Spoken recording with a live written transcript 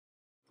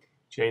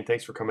Jane,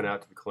 thanks for coming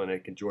out to the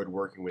clinic. Enjoyed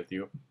working with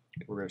you.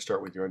 We're going to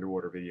start with your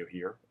underwater video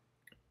here.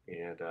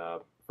 And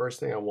first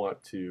thing I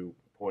want to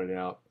point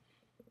out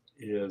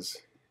is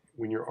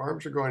when your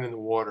arms are going in the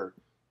water,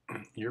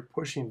 you're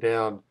pushing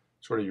down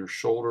sort of your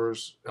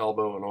shoulders,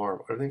 elbow, and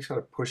arm. Everything's kind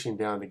of pushing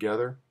down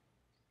together.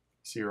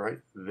 See right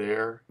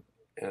there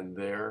and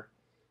there.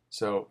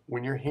 So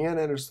when your hand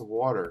enters the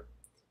water,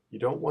 you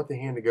don't want the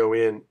hand to go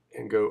in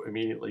and go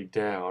immediately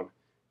down.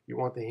 You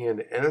want the hand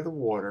to enter the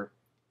water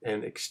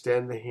and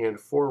extend the hand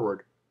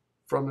forward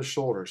from the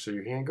shoulder. So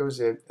your hand goes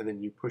in and then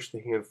you push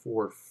the hand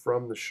forward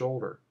from the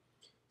shoulder.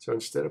 So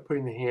instead of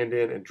putting the hand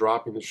in and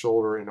dropping the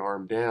shoulder and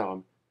arm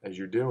down as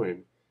you're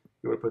doing,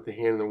 you want to put the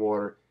hand in the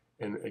water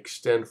and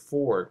extend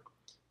forward.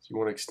 So you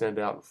want to extend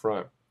out in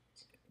front.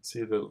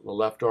 See the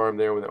left arm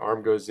there when the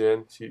arm goes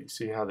in?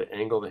 See how the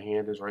angle of the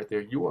hand is right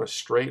there? You want a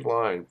straight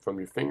line from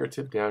your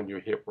fingertip down to your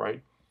hip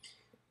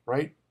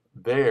right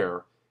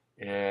there,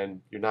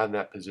 and you're not in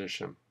that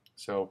position.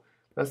 So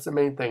that's the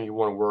main thing you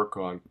want to work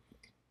on.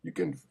 You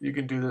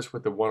can do this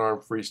with the one arm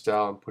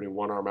freestyle and putting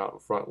one arm out in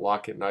front,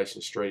 lock it nice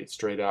and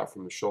straight out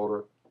from the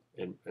shoulder,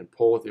 and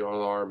pull with the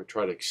other arm and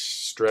try to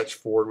stretch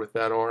forward with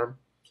that arm.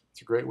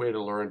 It's a great way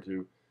to learn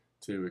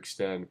to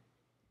extend.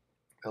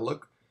 Now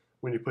look,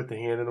 when you put the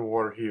hand in the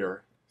water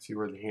here, see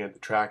where the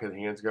track of the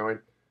hand's going?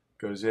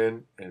 Goes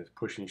in and it's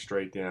pushing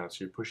straight down. So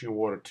you're pushing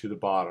water to the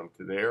bottom,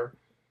 to there.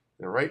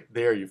 And right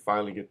there you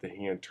finally get the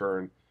hand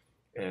turned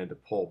and to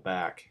pull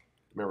back.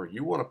 Remember,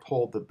 you want to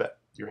pull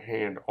your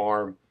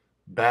arm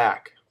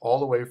back all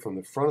the way from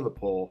the front of the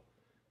pull,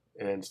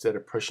 and instead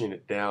of pushing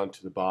it down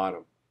to the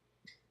bottom.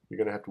 You're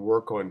going to have to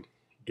work on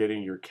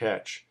getting your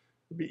catch.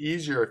 It'd be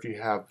easier if you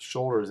have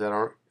shoulders that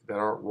aren't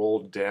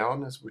rolled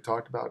down, as we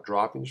talked about,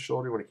 dropping the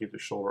shoulder. You want to keep the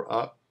shoulder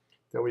up.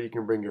 That way you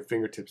can bring your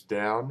fingertips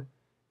down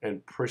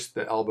and push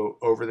the elbow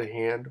over the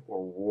hand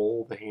or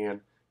roll the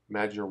hand.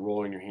 Imagine you're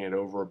rolling your hand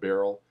over a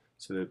barrel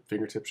so the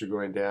fingertips are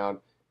going down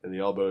and the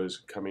elbow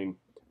is coming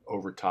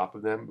over top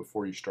of them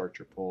before you start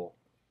your pull.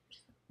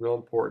 Real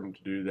important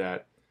to do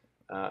that.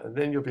 And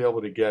then you'll be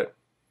able to get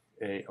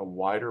a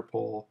wider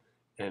pull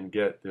and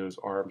get those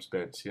arms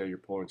bent. See how you're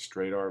pulling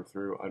straight arm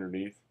through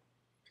underneath?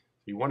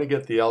 You want to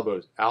get the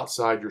elbows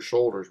outside your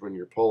shoulders when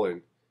you're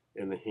pulling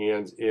and the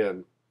hands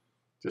in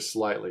just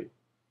slightly.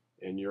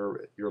 And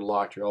you're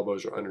locked, your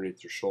elbows are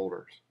underneath your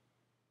shoulders.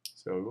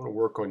 So you want to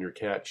work on your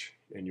catch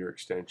and your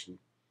extension.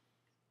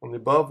 On the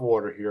above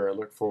water here, I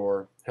look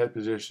for head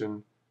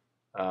position,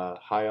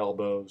 high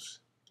elbows,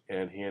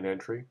 and hand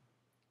entry,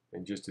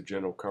 and just a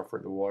general comfort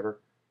in the water.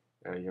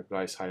 You have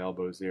nice high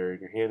elbows there.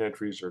 Your hand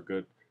entries are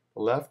good.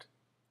 The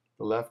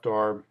left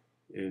arm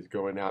is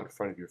going out in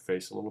front of your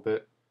face a little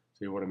bit,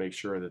 so you want to make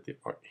sure that the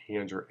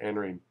hands are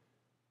entering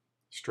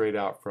straight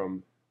out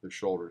from the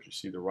shoulders. You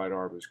see the right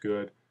arm is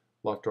good.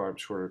 Left arm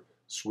sort of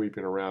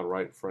sweeping around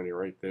right in front of you,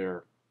 right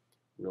there.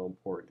 Real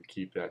important to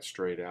keep that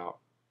straight out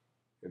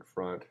in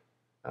front.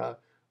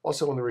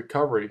 Also on the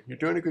recovery, you're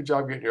doing a good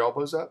job getting your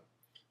elbows up.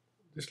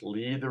 Just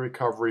lead the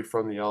recovery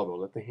from the elbow.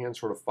 Let the hand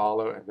sort of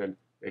follow and then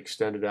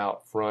extend it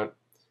out front.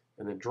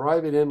 And then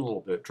drive it in a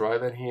little bit. Drive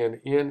that hand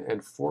in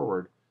and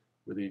forward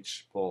with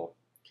each pull.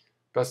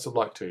 Best of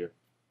luck to you.